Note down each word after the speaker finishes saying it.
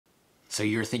So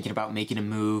you're thinking about making a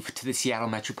move to the Seattle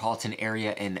metropolitan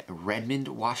area, and Redmond,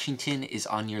 Washington is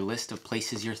on your list of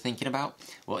places you're thinking about?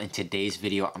 Well, in today's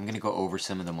video, I'm going to go over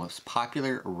some of the most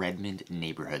popular Redmond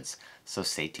neighborhoods, so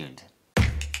stay tuned.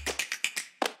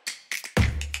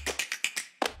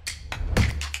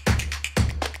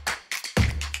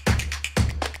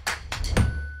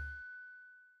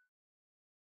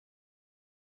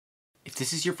 If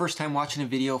this is your first time watching a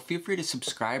video, feel free to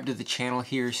subscribe to the channel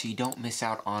here so you don't miss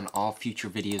out on all future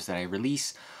videos that I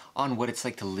release on what it's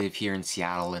like to live here in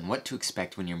Seattle and what to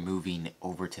expect when you're moving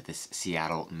over to this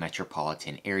Seattle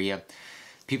metropolitan area.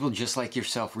 People just like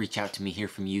yourself reach out to me here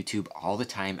from YouTube all the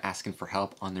time asking for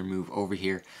help on their move over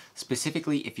here.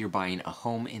 Specifically, if you're buying a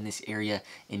home in this area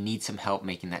and need some help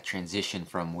making that transition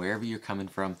from wherever you're coming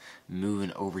from,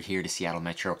 moving over here to Seattle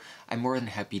Metro, I'm more than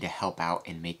happy to help out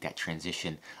and make that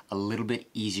transition a little bit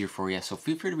easier for you. So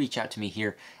feel free to reach out to me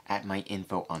here at my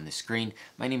info on the screen.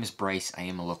 My name is Bryce. I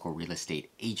am a local real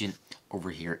estate agent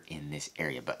over here in this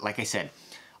area. But like I said,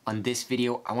 on this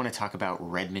video, I want to talk about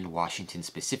Redmond, Washington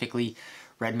specifically.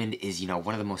 Redmond is,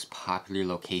 one of the most popular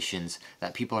locations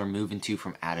that people are moving to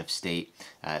from out of state.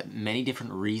 Many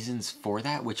different reasons for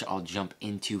that, which I'll jump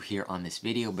into here on this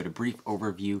video, but a brief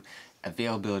overview: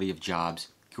 availability of jobs,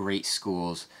 great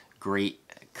schools, great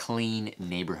clean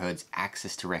neighborhoods,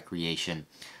 access to recreation,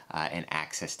 and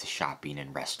access to shopping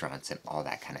and restaurants and all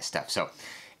that kind of stuff. So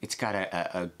it's got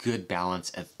a good balance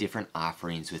of different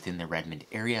offerings within the Redmond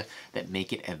area that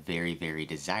make it a very, very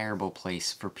desirable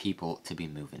place for people to be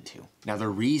moving to. Now, the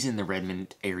reason the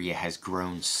Redmond area has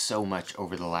grown so much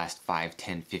over the last 5,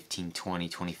 10, 15, 20,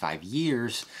 25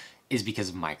 years is because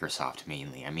of Microsoft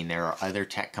mainly. I mean, there are other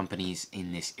tech companies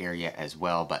in this area as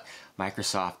well, but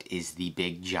Microsoft is the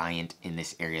big giant in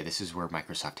this area. This is where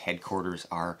Microsoft headquarters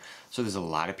are. So there's a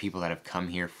lot of people that have come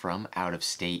here from out of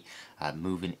state,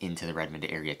 moving into the Redmond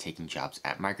area, taking jobs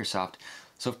at Microsoft.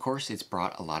 So of course, it's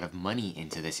brought a lot of money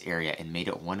into this area and made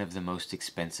it one of the most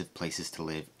expensive places to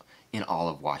live in all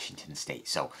of Washington state.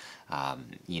 So,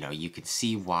 you can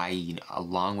see why,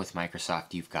 along with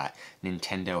Microsoft, you've got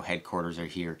Nintendo headquarters are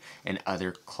here and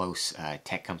other close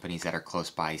tech companies that are close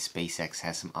by. SpaceX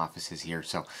has some offices here.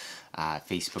 So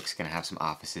Facebook's going to have some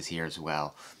offices here as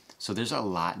well. So there's a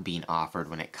lot being offered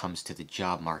when it comes to the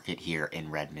job market here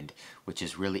in Redmond, which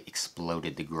has really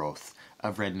exploded the growth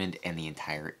of Redmond and the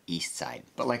entire east side.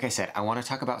 But like I said, I want to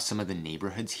talk about some of the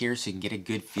neighborhoods here so you can get a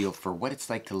good feel for what it's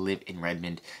like to live in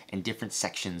Redmond and different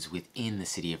sections within the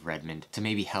city of Redmond to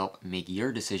maybe help make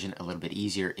your decision a little bit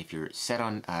easier if you're set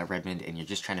on Redmond and you're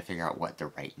just trying to figure out what the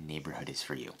right neighborhood is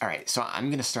for you. All right, so I'm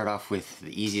going to start off with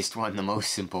the easiest one, the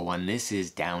most simple one. This is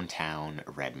downtown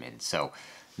Redmond. So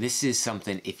this is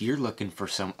something, if you're looking for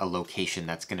a location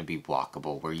that's going to be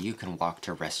walkable, where you can walk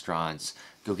to restaurants,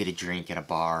 go get a drink at a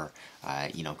bar,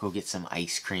 go get some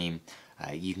ice cream.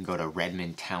 You can go to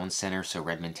Redmond Town Center. So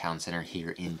Redmond Town Center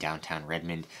here in downtown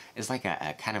Redmond is like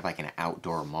a kind of like an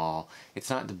outdoor mall. It's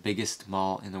not the biggest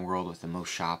mall in the world with the most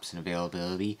shops and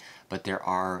availability, but there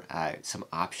are some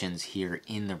options here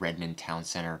in the Redmond Town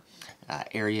Center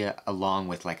area, along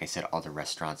with, like I said, all the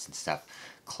restaurants and stuff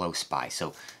close by.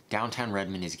 So downtown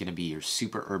Redmond is going to be your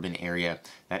super urban area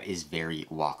that is very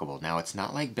walkable. Now, it's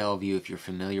not like Bellevue. If you're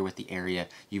familiar with the area,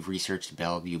 you've researched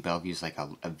Bellevue. Bellevue is like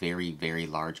a very, very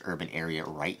large urban area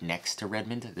right next to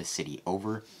Redmond, the city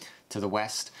over to the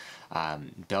west.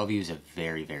 Bellevue is a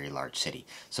very, very large city.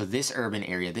 So this urban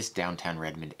area, this downtown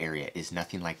Redmond area, is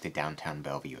nothing like the downtown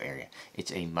Bellevue area.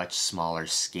 It's a much smaller,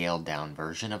 scaled down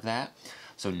version of that.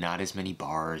 So not as many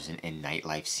bars and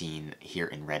nightlife scene here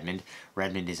in Redmond.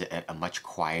 Redmond is a much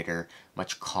quieter,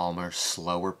 much calmer,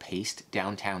 slower paced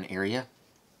downtown area.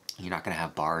 You're not going to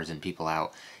have bars and people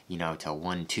out, till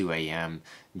 1, 2 a.m.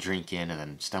 drinking and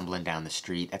then stumbling down the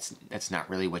street. That's not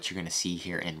really what you're going to see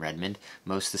here in Redmond.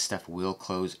 Most of the stuff will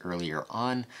close earlier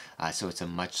on, so it's a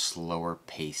much slower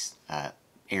pace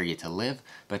area to live,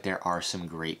 but there are some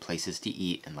great places to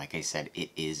eat, and like I said,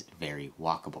 it is very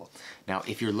walkable. Now,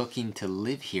 if you're looking to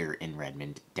live here in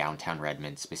Redmond, downtown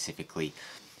Redmond specifically,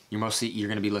 you're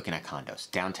going to be looking at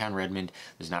condos. Downtown Redmond,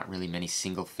 there's not really many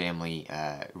single-family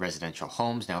residential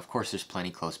homes. Now, of course, there's plenty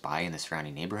close by in the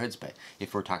surrounding neighborhoods, but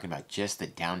if we're talking about just the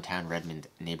downtown Redmond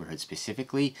neighborhood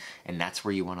specifically, and that's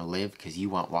where you want to live because you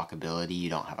want walkability, you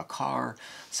don't have a car,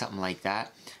 something like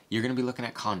that, you're going to be looking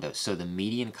at condos. So the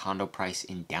median condo price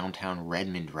in downtown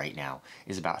Redmond right now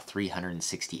is about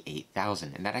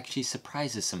 $368,000, and that actually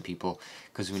surprises some people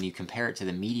because when you compare it to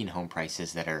the median home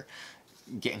prices that are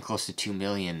getting close to $2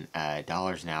 million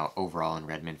now overall in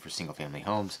Redmond for single family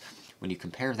homes, when you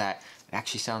compare that, it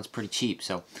actually sounds pretty cheap.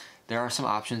 So there are some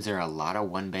options. There are a lot of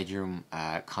one-bedroom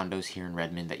condos here in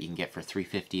Redmond that you can get for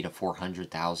 $350,000 to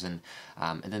 $400,000,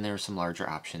 and then there are some larger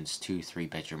options, 2-3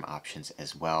 bedroom options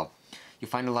as well. You'll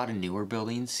find a lot of newer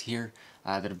buildings here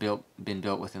that have been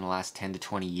built within the last 10 to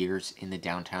 20 years in the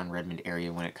downtown Redmond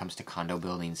area when it comes to condo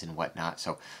buildings and whatnot.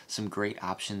 So some great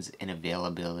options and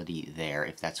availability there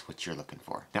if that's what you're looking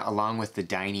for. Now, along with the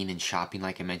dining and shopping,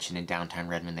 like I mentioned, in downtown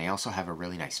Redmond, they also have a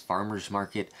really nice farmers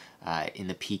market in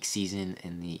the peak season,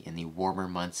 in the warmer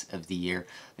months of the year.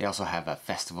 They also have a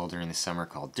festival during the summer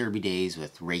called Derby Days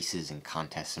with races and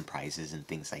contests and prizes and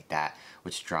things like that,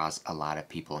 which draws a lot of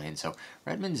people in. So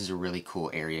Redmond is a really cool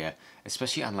area,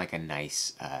 especially on like a nice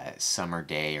summer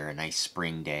day or a nice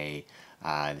spring day.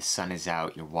 The sun is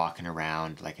out, you're walking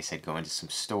around, like I said, going to some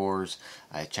stores,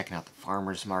 checking out the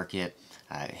farmers market,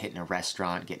 hitting a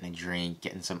restaurant, getting a drink,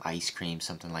 getting some ice cream,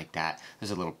 something like that.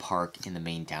 There's a little park in the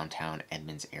main downtown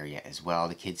Edmonds area as well.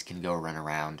 The kids can go run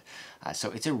around.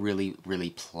 So it's a really, really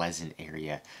pleasant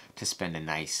area to spend a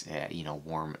nice,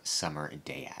 warm summer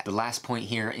day at. The last point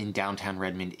here in downtown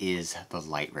Redmond is the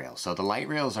light rail. So the light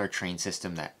rail is our train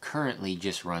system that currently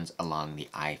just runs along the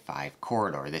I-5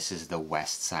 corridor. This is the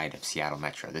west side of Seattle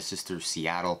Metro. This is through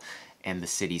Seattle and the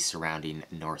cities surrounding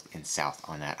north and south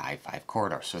on that I-5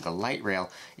 corridor. So the light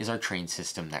rail is our train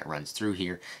system that runs through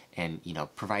here and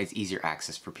provides easier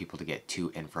access for people to get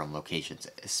to and from locations,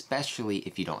 especially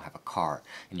if you don't have a car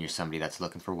and you're somebody that's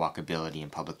looking for walkability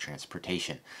and public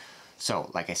transportation.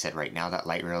 So, like I said, right now that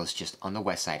light rail is just on the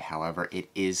west side. However, it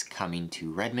is coming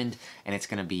to Redmond, and it's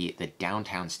going to be, the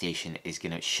downtown station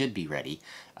should be ready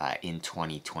in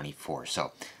 2024.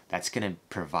 So that's going to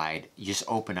provide, just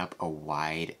open up a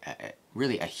wide,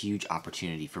 really a huge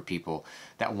opportunity for people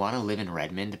that want to live in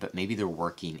Redmond, but maybe they're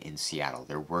working in Seattle.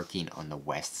 They're working on the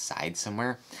west side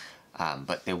somewhere.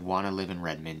 But they want to live in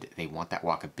Redmond. They want that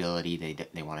walkability.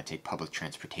 They want to take public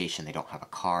transportation. They don't have a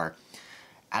car.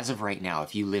 As of right now,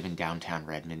 if you live in downtown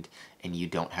Redmond and you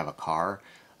don't have a car,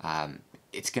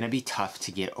 it's going to be tough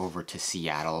to get over to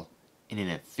Seattle in an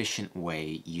efficient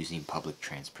way using public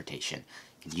transportation.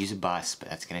 You can use a bus, but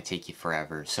that's going to take you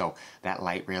forever. So that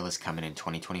light rail is coming in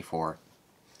 2024,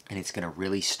 and it's going to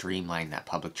really streamline that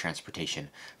public transportation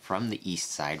from the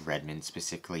east side, Redmond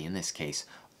specifically in this case,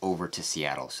 over to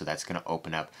Seattle. So that's going to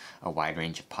open up a wide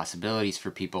range of possibilities for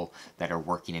people that are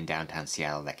working in downtown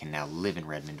Seattle that can now live in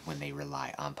Redmond when they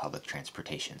rely on public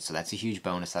transportation. So that's a huge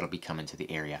bonus that'll be coming to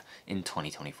the area in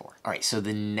 2024. All right, so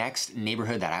the next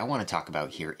neighborhood that I want to talk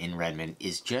about here in Redmond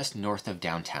is just north of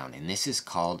downtown, and this is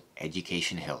called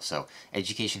Education Hill. So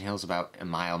Education Hill is about a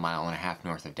mile and a half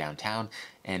north of downtown,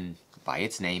 and by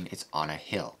its name, it's on a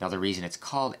hill. Now, the reason it's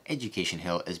called Education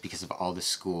Hill is because of all the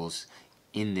schools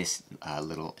in this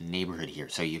little neighborhood here.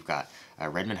 So you've got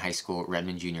Redmond High School,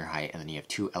 Redmond Junior High, and then you have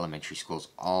 2 elementary schools,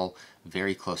 all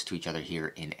very close to each other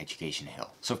here in Education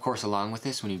Hill. So of course, along with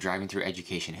this, when you're driving through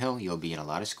Education Hill, you'll be in a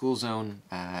lot of school zone,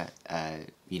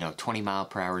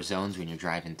 20-mile-per-hour zones when you're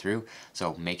driving through.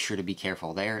 So make sure to be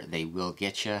careful there. They will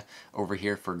get you over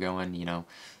here for going,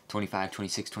 25,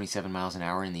 26, 27 miles an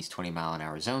hour in these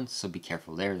 20-mile-an-hour zones. So be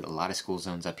careful there. There's a lot of school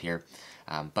zones up here.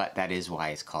 But that is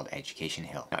why it's called Education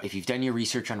Hill. Now, if you've done your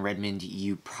research on Redmond,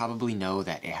 you probably know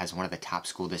that it has one of the top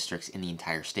school districts in the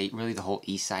entire state. Really, the whole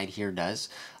east side here does.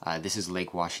 This is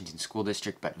Lake Washington School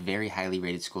District, but very highly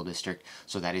rated school district.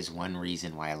 So that is one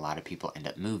reason why a lot of people end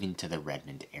up moving to the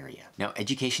Redmond area. Now,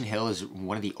 Education Hill is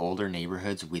one of the older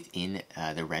neighborhoods within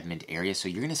the Redmond area. So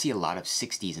you're going to see a lot of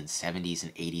 60s and 70s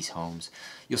and 80s homes.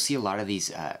 You'll see a lot of these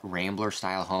Rambler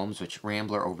style homes, which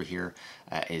Rambler over here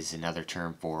is another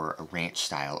term for a ranch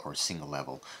style or single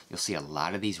level. You'll see a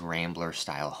lot of these Rambler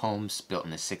style homes built in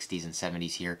the 60s and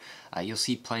 70s here. You'll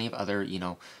see plenty of other,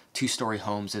 2-story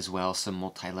homes as well, some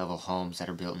multi-level homes that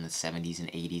are built in the 70s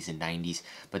and 80s and 90s.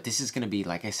 But this is going to be,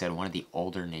 like I said, one of the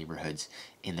older neighborhoods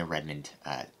in the Redmond,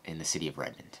 in the city of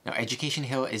Redmond. Now, Education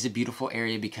Hill is a beautiful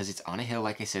area because it's on a hill,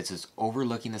 like I said, so it's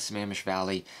overlooking the Sammamish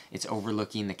Valley. It's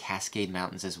overlooking the Cascade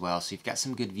Mountains as well, so you've got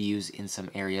some good views in some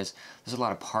areas. There's a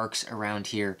lot of parks around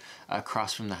here.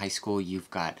 Across from the high school, you've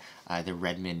got the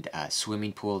Redmond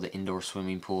swimming pool, the indoor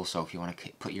swimming pool, so if you want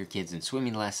to put your kids in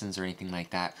swimming lessons or anything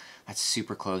like that, that's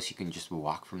super close. You can just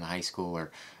walk from the high school,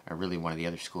 or really one of the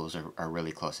other schools are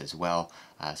really close as well.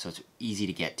 So it's easy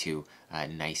to get to,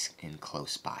 nice and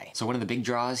close by. So one of the big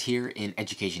draws here in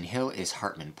Education Hill is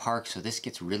Hartman Park. So this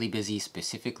gets really busy,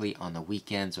 specifically on the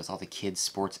weekends with all the kids'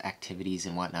 sports activities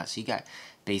and whatnot. So you got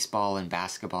baseball and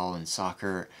basketball and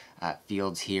soccer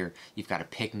fields here. You've got a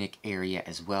picnic area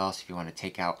as well, so if you want to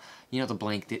take out, the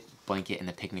blanket and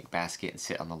the picnic basket and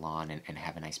sit on the lawn and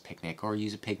have a nice picnic, or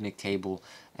use a picnic table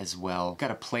as well.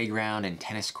 Got a playground and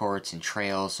tennis courts and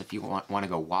trails, so if you want to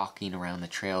go walking around the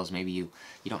trails, maybe you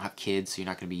don't have kids, so you're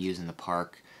not going to be using the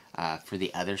park for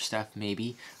the other stuff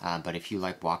maybe, but if you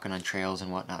like walking on trails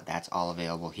and whatnot, that's all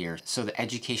available here. So the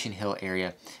Education Hill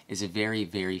area is a very,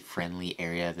 very friendly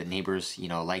area. The neighbors,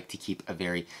 like to keep a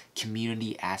very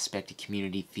community aspect, a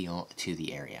community feel to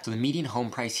the area. So the median home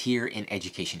price here in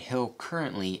Education Hill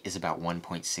currently is about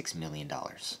 $1.6 million.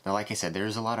 Now, like I said,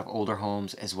 there's a lot of older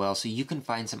homes as well, so you can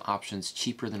find some options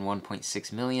cheaper than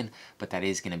 $1.6 million, but that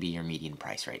is going to be your median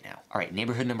price right now. All right,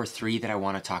 neighborhood number 3 that I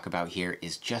want to talk about here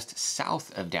is just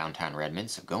south of downtown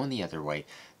Redmond, so going the other way.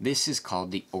 This is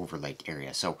called the Overlake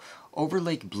area. So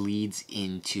Overlake bleeds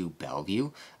into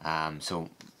Bellevue, so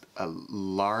a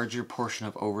larger portion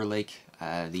of Overlake,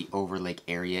 the Overlake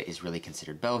area is really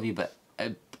considered Bellevue, but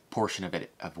a portion of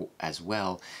it as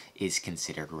well is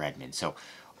considered Redmond. So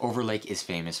Overlake is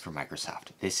famous for Microsoft.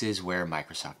 This is where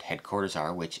Microsoft headquarters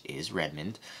are, which is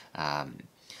Redmond.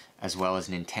 As well as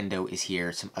Nintendo is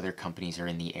here. Some other companies are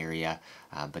in the area,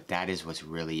 but that is what's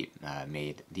really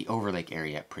made the Overlake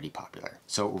area pretty popular.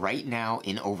 So right now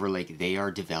in Overlake, they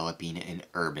are developing an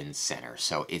urban center.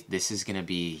 So this is going to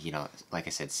be, like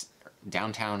I said,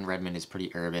 downtown Redmond is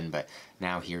pretty urban, but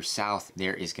now here south,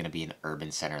 there is going to be an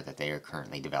urban center that they are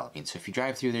currently developing. So if you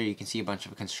drive through there, you can see a bunch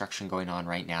of construction going on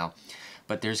right now.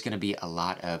 But there's going to be a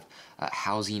lot of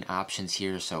housing options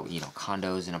here, so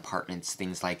condos and apartments,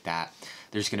 things like that.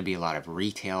 There's going to be a lot of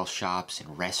retail shops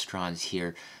and restaurants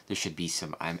here. There should be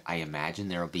some, I imagine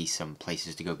there will be some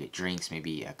places to go get drinks,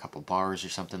 maybe a couple bars or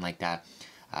something like that.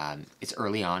 It's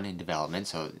early on in development,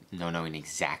 so no knowing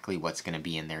exactly what's going to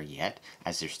be in there yet,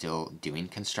 as they're still doing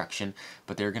construction,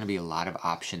 but there are going to be a lot of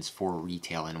options for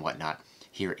retail and whatnot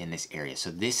here in this area.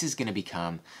 So this is going to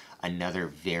become another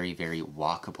very, very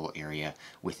walkable area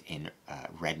within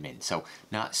Redmond. So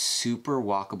not super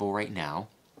walkable right now,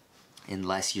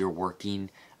 unless you're working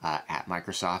at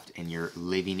Microsoft and you're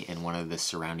living in one of the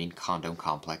surrounding condo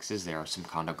complexes. There are some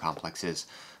condo complexes,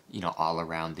 all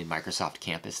around the Microsoft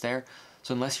campus there.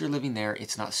 So unless you're living there,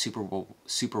 it's not super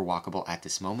walkable at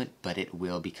this moment, but it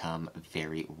will become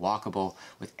very walkable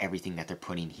with everything that they're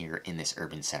putting here in this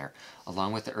urban center.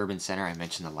 Along with the urban center, I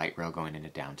mentioned the light rail going into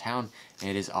downtown, and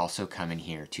it is also coming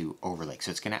here to Overlake. So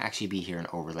it's going to actually be here in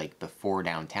Overlake before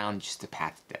downtown, just the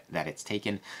path that it's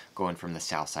taken, going from the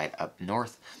south side up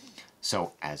north.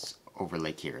 So as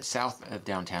Overlake here is south of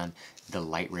downtown, the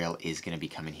light rail is going to be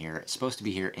coming here. It's supposed to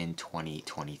be here in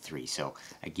 2023. So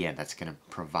again, that's going to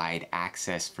provide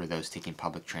access for those taking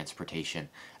public transportation,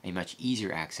 a much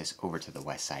easier access over to the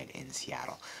west side in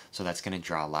Seattle. So that's going to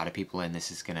draw a lot of people in.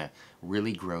 This is going to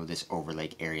really grow this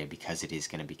Overlake area because it is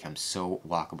going to become so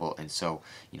walkable and so,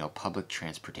 public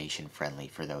transportation friendly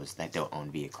for those that don't own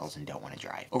vehicles and don't want to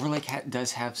drive. Overlake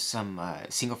does have some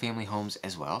single family homes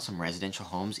as well, some residential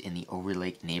homes in the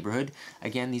Overlake neighborhood.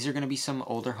 Again, these are going to be some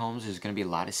older homes. There's going to be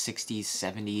a lot of 60s,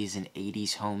 70s, and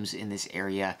 80s homes in this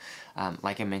area.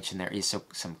 Like I mentioned, there is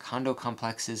some condo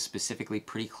complexes specifically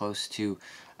pretty close to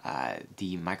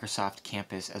the Microsoft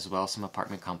campus, as well as some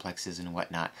apartment complexes and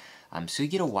whatnot. So you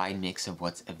get a wide mix of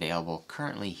what's available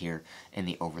currently here in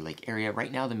the Overlake area.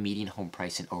 Right now, the median home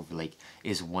price in Overlake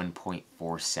is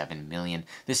 $1.47 million.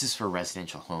 This is for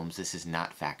residential homes. This is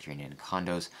not factoring in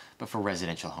condos, but for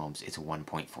residential homes, it's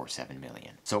 $1.47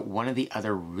 million. So one of the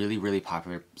other really, really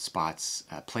popular spots,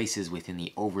 places within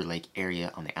the Overlake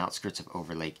area on the outskirts of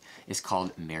Overlake is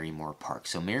called Marymore Park.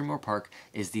 So Marymore Park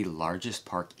is the largest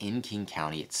park in King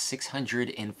County. It's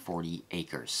 640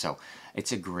 acres. So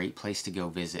it's a great place to go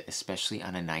visit, especially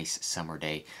on a nice summer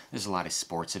day. There's a lot of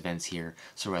sports events here,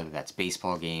 so whether that's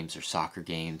baseball games or soccer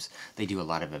games, they do a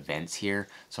lot of events here.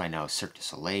 So I know Cirque du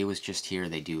Soleil was just here.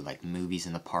 They do like movies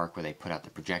in the park where they put out the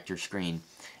projector screen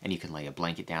and you can lay a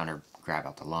blanket down or grab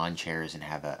out the lawn chairs and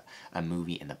have a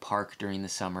movie in the park during the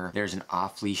summer. There's an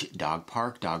off-leash dog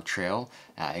park, dog trail.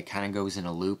 It kind of goes in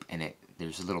a loop, and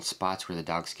there's little spots where the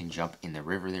dogs can jump in the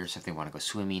river there, so if they want to go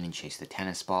swimming and chase the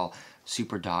tennis ball.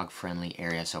 Super dog friendly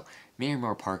area. So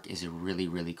Marymore Park is a really,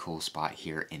 really cool spot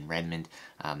here in Redmond,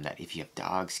 that if you have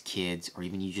dogs, kids, or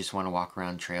even you just want to walk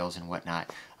around trails and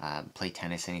whatnot, play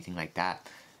tennis, anything like that,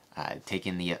 take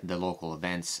in the local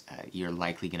events, you're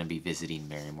likely going to be visiting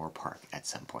Marymore Park at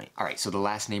some point. All right, so the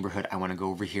last neighborhood I want to go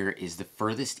over here is the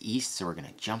furthest east, so we're going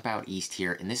to jump out east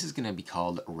here, and this is going to be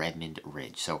called Redmond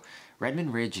Ridge. So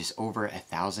Redmond Ridge is over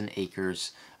 1,000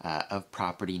 acres of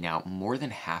property. Now, more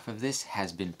than half of this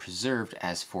has been preserved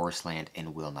as forest land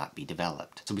and will not be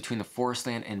developed. So between the forest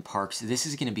land and parks, this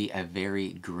is going to be a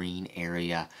very green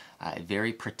area, a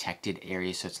very protected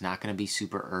area, so it's not going to be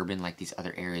super urban like these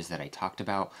other areas that I talked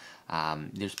about.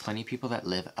 There's plenty of people that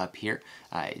live up here.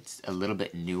 It's a little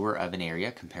bit newer of an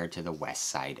area compared to the west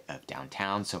side of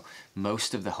downtown, so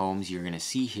most of the homes you're going to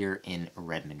see here in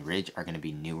Redmond Ridge are going to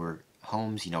be newer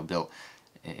homes, you know, built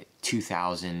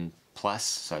 2000 plus,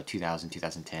 so 2000,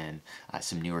 2010,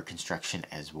 some newer construction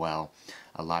as well.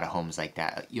 A lot of homes like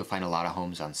that. You'll find a lot of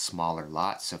homes on smaller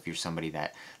lots, so if you're somebody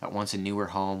that wants a newer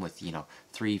home with, you know,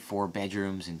 3-4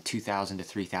 bedrooms and 2,000 to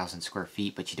 3,000 square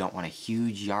feet, but you don't want a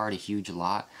huge yard, a huge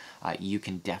lot, you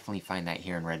can definitely find that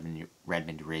here in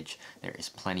Redmond Ridge. There is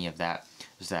plenty of that.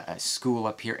 There's a school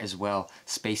up here as well.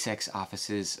 SpaceX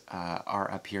offices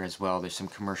are up here as well. There's some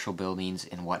commercial buildings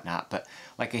and whatnot, but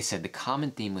like I said, the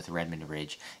common theme with Redmond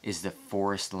Ridge is the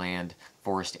forest land,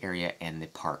 forest area, and the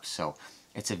parks. So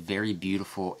it's a very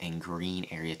beautiful and green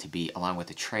area to be, along with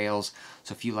the trails.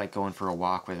 So if you like going for a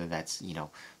walk, whether that's, you know,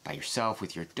 by yourself,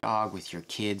 with your dog, with your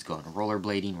kids, going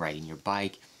rollerblading, riding your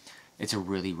bike, it's a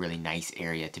really, really nice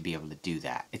area to be able to do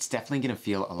that. It's definitely going to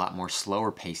feel a lot more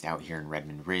slower paced out here in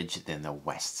Redmond Ridge than the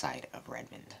west side of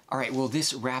Redmond. All right, well,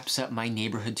 this wraps up my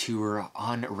neighborhood tour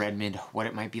on Redmond, what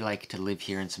it might be like to live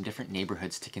here, and some different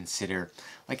neighborhoods to consider.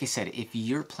 Like I said, if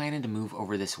you're planning to move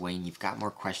over this way and you've got more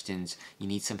questions, you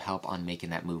need some help on making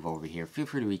that move over here, feel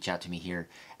free to reach out to me here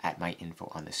at my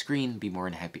info on the screen. Be more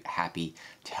than happy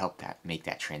to help make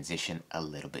that transition a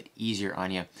little bit easier on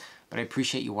you. But I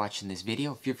appreciate you watching this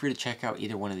video. Feel free to check out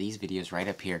either one of these videos right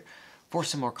up here for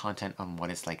some more content on what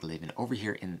it's like living over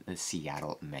here in the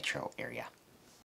Seattle metro area.